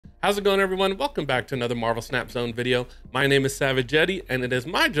How's it going, everyone? Welcome back to another Marvel Snap Zone video. My name is Savage Yeti, and it is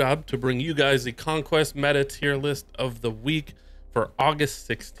my job to bring you guys the Conquest meta tier list of the week for August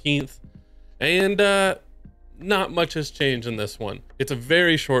 16th. And not much has changed in this one. It's a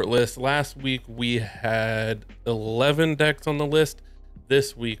very short list. Last week we had 11 decks on the list.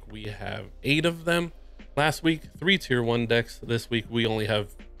 This week we have 8 of them. Last week, 3 tier 1 decks. This week we only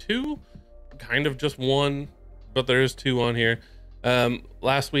have 2, kind of just 1, but there's 2 on here.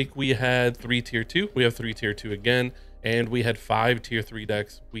 Last week we had 3 tier 2, we have 3 tier 2 again, and we had 5 tier 3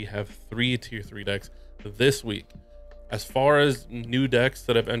 decks. We have 3 tier 3 decks this week. As far as new decks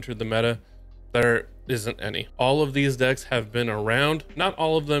that have entered the meta, there isn't any. All of these decks have been around, not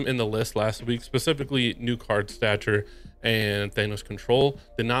all of them in the list last week. Specifically, New Card Stature and Thanos Control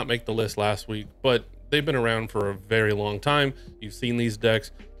did not make the list last week, but they've been around for a very long time. You've seen these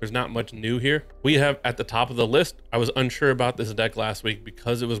decks. There's not much new here. We have at the top of the list, I was unsure about this deck last week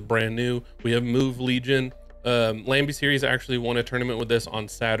because it was brand new. We have Move Legion. Lambie Series actually won a tournament with this on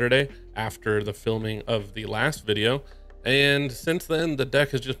Saturday after the filming of the last video. And since then, the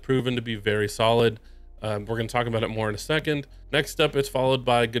deck has just proven to be very solid. We're going to talk about it more in a second. Next up, it's followed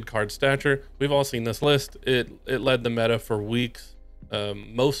by Good Card Stature. We've all seen this list. It led the meta for weeks,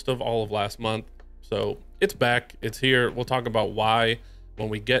 most of all of last month. So it's back, it's here. We'll talk about why when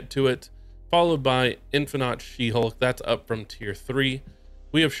we get to it. Followed by Infinite She-Hulk, that's up from tier 3.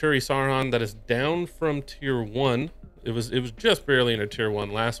 We have Shuri Sauron, that is down from tier 1. It was just barely in a tier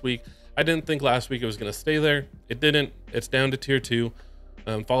 1 last week. I didn't think last week it was going to stay there. It didn't. It's down to tier 2.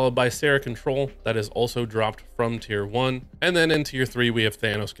 Followed by Sarah Control, that is also dropped from tier 1. And then in tier 3, we have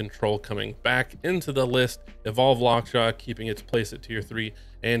Thanos Control coming back into the list. Evolve Lockjaw keeping its place at tier 3.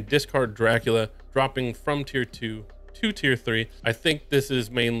 And Discard Dracula dropping from tier 2 to tier 3. I think this is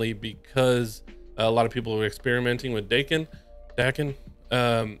mainly because a lot of people were experimenting with Dakin,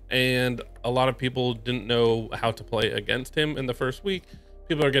 and a lot of people didn't know how to play against him in the first week.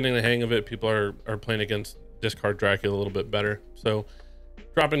 People are getting the hang of it. People are playing against Discard Dracula a little bit better. So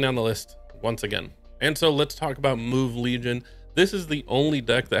dropping down the list once again. And so let's talk about Move Legion. This is the only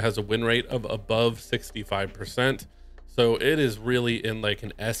deck that has a win rate of above 65%. So it is really in like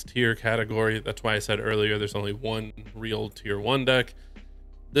an S tier category. That's why I said earlier there's only one real tier 1 deck.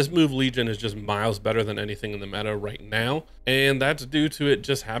 This Move Legion is just miles better than anything in the meta right now. And that's due to it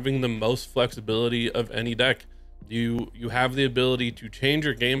just having the most flexibility of any deck. You have the ability to change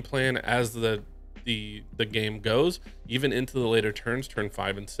your game plan as the game goes, even into the later turns, turn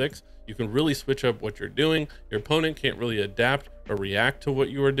 5 and 6. You can really switch up what you're doing. Your opponent can't really adapt or react to what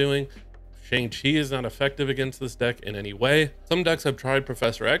you are doing. Shang-Chi is not effective against this deck in any way. Some decks have tried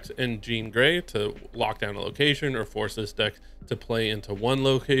Professor X and Jean Grey to lock down a location or force this deck to play into one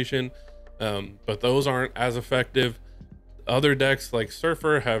location, but those aren't as effective. Other decks like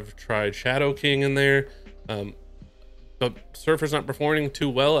Surfer have tried Shadow King in there, but Surfer's not performing too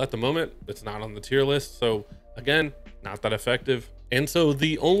well at the moment. It's not on the tier list, so again, not that effective. And so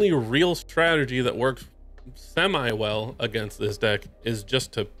the only real strategy that works semi well against this deck is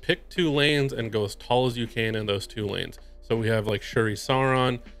just to pick 2 lanes and go as tall as you can in those 2 lanes. So we have like Shuri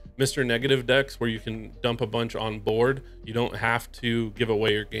Sauron, Mr. Negative decks where you can dump a bunch on board. You don't have to give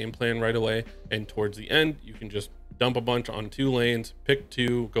away your game plan right away, and towards the end you can just dump a bunch on 2 lanes, pick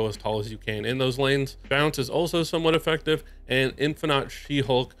 2, go as tall as you can in those lanes. Bounce is also somewhat effective, and Infinite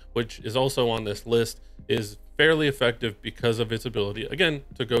She-Hulk, which is also on this list, is fairly effective because of its ability, again,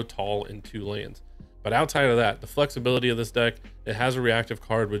 to go tall in 2 lanes. But outside of that, the flexibility of this deck, it has a reactive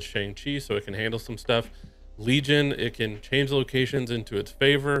card with Shang-Chi, so it can handle some stuff. Legion, it can change locations into its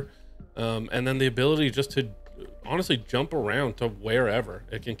favor. And then the ability just to honestly jump around to wherever.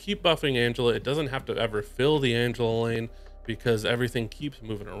 It can keep buffing Angela. It doesn't have to ever fill the Angela lane because everything keeps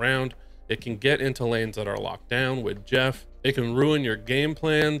moving around. It can get into lanes that are locked down with Jeff. It can ruin your game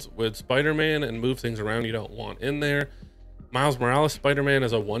plans with Spider-Man and move things around you don't want in there. Miles Morales Spider-Man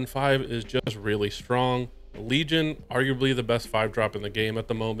as a 1/5 is just really strong. Legion, arguably the best 5-drop in the game at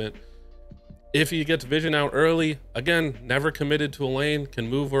the moment. If he gets vision out early, again, never committed to a lane, can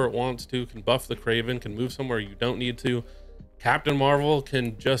move where it wants to, can buff the Kraven, can move somewhere you don't need to. Captain Marvel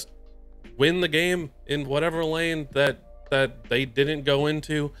can just win the game in whatever lane that they didn't go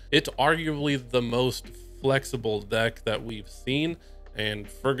into. It's arguably the most flexible deck that we've seen, and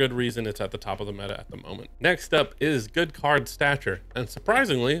for good reason. It's at the top of the meta at the moment. Next up is Good Card Stature, and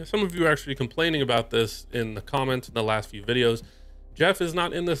surprisingly, some of you are actually complaining about this in the comments in the last few videos. Jeff is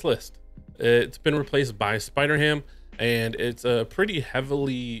not in this list. It's been replaced by Spider-Ham, and it's a pretty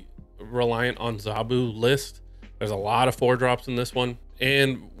heavily reliant on Zabu list. There's a lot of 4-drops in this one,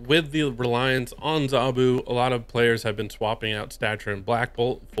 And with the reliance on Zabu, a lot of players have been swapping out Stature and Black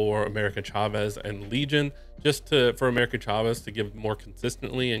Bolt for American Chavez and Legion, just for American Chavez to give more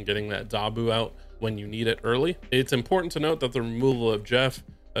consistently and getting that Zabu out when you need it early. It's important to note that the removal of Jeff,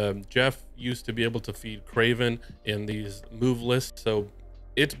 Jeff used to be able to feed Craven in these move lists, so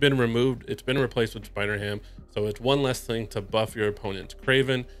it's been removed. It's been replaced with Spider-Ham, so it's one less thing to buff your opponent's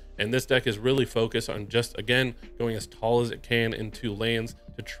Craven. And this deck is really focused on just, again, going as tall as it can in 2 lanes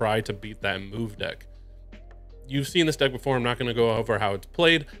to try to beat that move deck. You've seen this deck before. I'm not going to go over how it's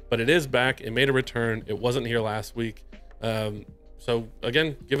played, but it is back. It made a return. It wasn't here last week. So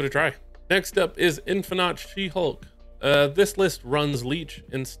again, give it a try. Next up is Infinite She-Hulk. This list runs Leech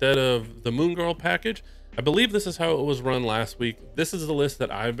instead of the Moon Girl package. I believe this is how it was run last week. This is the list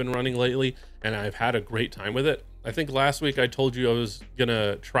that I've been running lately, and I've had a great time with it. I think last week I told you I was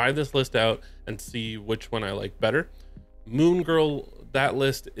gonna try this list out and see which one I like better. Moon Girl, that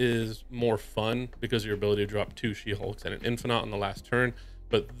list is more fun because of your ability to drop 2 She-Hulks and an Infinite on the last turn,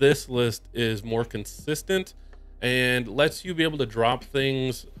 but this list is more consistent and lets you be able to drop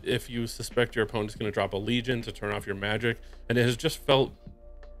things if you suspect your opponent's gonna drop a Legion to turn off your magic, and it has just felt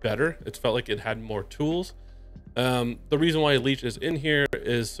better. It's felt like it had more tools. The reason why Leech is in here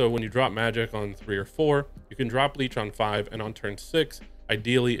is so when you drop magic on 3 or 4, you can drop Leech on 5, and on turn 6,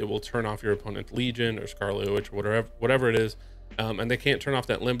 ideally it will turn off your opponent's Legion or Scarlet Witch or whatever it is, and they can't turn off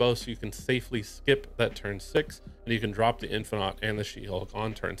that limbo, so you can safely skip that turn 6, and you can drop the Infinite and the She-Hulk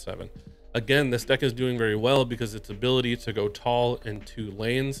on turn 7. Again, this deck is doing very well because its ability to go tall in 2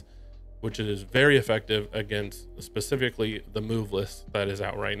 lanes, which is very effective against specifically the move list that is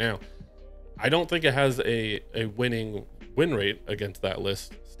out right now. I don't think it has a winning win rate against that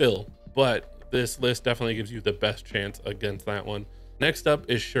list still, but this list definitely gives you the best chance against that one. Next up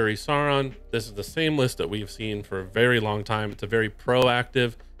is Shuri Sauron. This is the same list that we've seen for a very long time. It's a very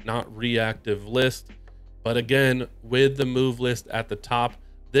proactive, not reactive list. But again, with the move list at the top,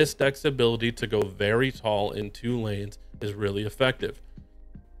 this deck's ability to go very tall in 2 lanes is really effective.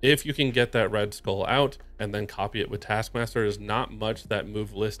 If you can get that Red Skull out and then copy it with Taskmaster, there's not much that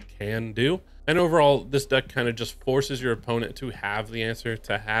move list can do. And overall, this deck kind of just forces your opponent to have the answer,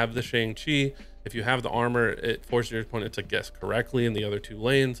 to have the Shang-Chi. If you have the armor, it forces your opponent to guess correctly in the other 2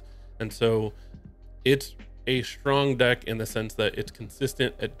 lanes. And so it's a strong deck in the sense that it's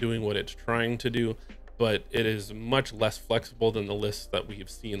consistent at doing what it's trying to do, but it is much less flexible than the lists that we've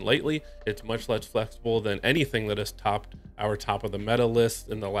seen lately. It's much less flexible than anything that has topped our top of the meta list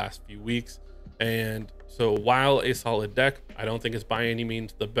in the last few weeks. And so while a solid deck, I don't think it's by any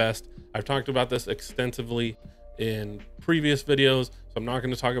means the best. I've talked about this extensively in previous videos, so I'm not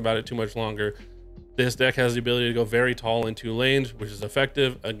going to talk about it too much longer. This deck has the ability to go very tall in 2 lanes, which is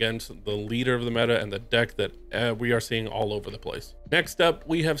effective against the leader of the meta and the deck that we are seeing all over the place. Next up,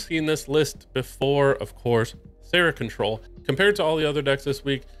 we have seen this list before, of course, Sarah Control. Compared to all the other decks this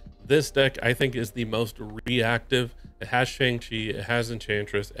week, this deck I think is the most reactive. It has Shang-Chi, it has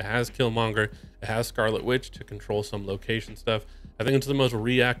Enchantress, it has Killmonger, it has Scarlet Witch to control some location stuff. I think it's the most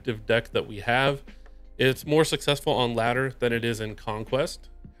reactive deck that we have. It's more successful on ladder than it is in Conquest.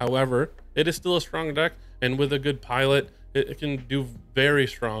 However, it is still a strong deck, and with a good pilot, it can do very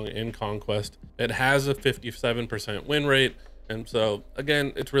strong in Conquest. It has a 57% win rate, and so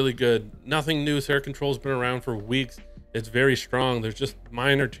again, it's really good. Nothing new. Sarah Control's been around for weeks. It's very strong. There's just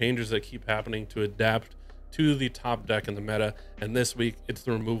minor changes that keep happening to adapt to the top deck in the meta, and this week it's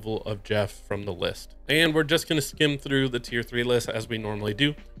the removal of Jeff from the list. And we're just going to skim through the tier 3 list as we normally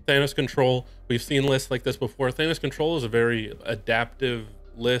do. Thanos Control, we've seen lists like this before. Thanos Control is a very adaptive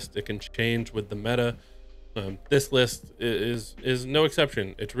list. It can change with the meta. This list is no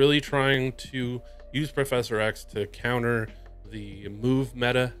exception. It's really trying to use Professor X to counter the move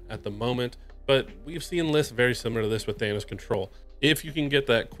meta at the moment, but we've seen lists very similar to this with Thanos Control. If you can get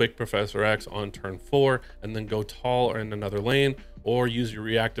that quick Professor X on turn 4 and then go tall or in another lane, or use your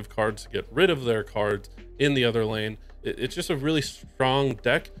reactive cards to get rid of their cards in the other lane, it's just a really strong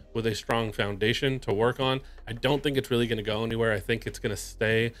deck with a strong foundation to work on. I don't think it's really going to go anywhere. I think it's going to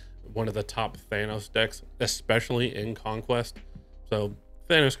stay one of the top Thanos decks, especially in Conquest. So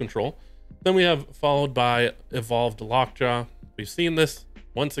Thanos Control. Then we have followed by Evolved Lockjaw. We've seen this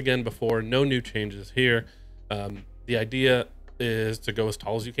once again before. No new changes here. The idea is to go as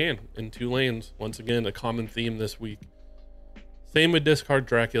tall as you can in 2 lanes. Once again, a common theme this week. Same with Discard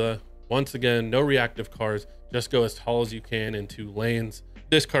Dracula. Once again, no reactive cards. Just go as tall as you can in 2 lanes.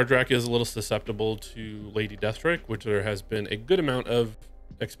 Discard Dracula is a little susceptible to Lady Deathstrike, which there has been a good amount of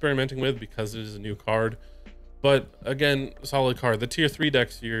experimenting with because it is a new card. But again, solid card. The tier 3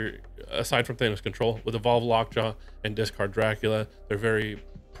 decks, you're aside from Thanos Control with Evolve Lockjaw and Discard Dracula, they're very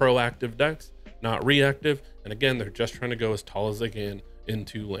proactive decks, not reactive. And again, they're just trying to go as tall as they can in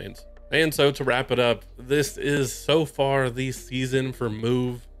 2 lanes. And so to wrap it up, this is so far the season for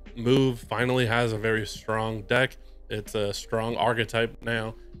Move. Move finally has a very strong deck. It's a strong archetype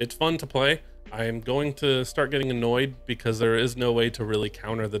now. It's fun to play. I am going to start getting annoyed because there is no way to really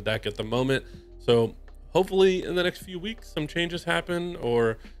counter the deck at the moment. So hopefully in the next few weeks, some changes happen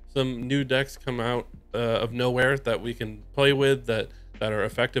or some new decks come out of nowhere that we can play with that are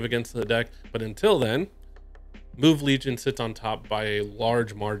effective against the deck. But until then, Move Legion sits on top by a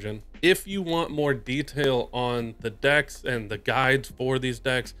large margin. If you want more detail on the decks and the guides for these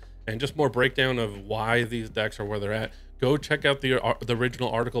decks and just more breakdown of why these decks are where they're at, go check out the original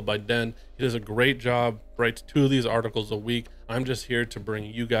article by Den. He does a great job, writes 2 of these articles a week. I'm just here to bring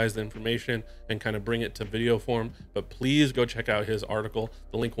you guys the information and kind of bring it to video form, but please go check out his article.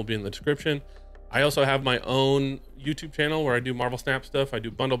 The link will be in the description. I also have my own YouTube channel where I do Marvel Snap stuff. I do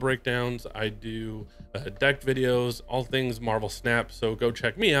bundle breakdowns, I do deck videos, all things Marvel Snap. So go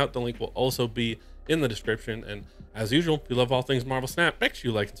check me out. The link will also be in the description. And as usual, if you love all things Marvel Snap, make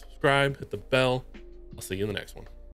sure you like and subscribe, hit the bell. I'll see you in the next one.